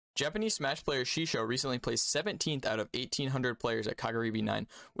Japanese Smash player Shishyo recently placed 17th out of 1,800 players at Kagirbi 9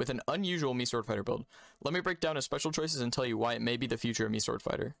 with an unusual Mii Swordfighter build. Let me break down his special choices and tell you why it may be the future of Mii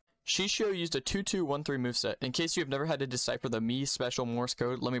Swordfighter. Shishyo used a 2-2-1-3 moveset. In case you have never had to decipher the Mii special Morse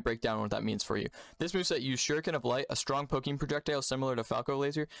code, let me break down what that means for you. This moveset used Shuriken of Light, a strong poking projectile similar to Falco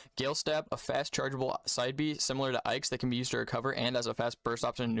Laser, Gale Stab, a fast chargeable side B similar to Ike's that can be used to recover and as a fast burst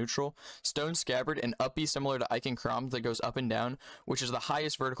option in neutral, Stone Scabbard, an up B similar to Ike and Crom that goes up and down, which is the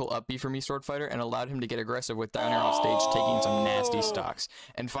highest vertical up B for Mii Swordfighter and allowed him to get aggressive with down air off stage, taking some nasty stocks.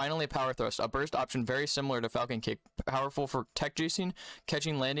 And finally, Power Thrust, a burst option very similar to Falcon Kick, powerful for tech juicing,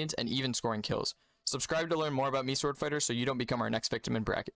 catching landings, and even scoring kills. Subscribe to learn more about Mii Swordfighter so you don't become our next victim in bracket.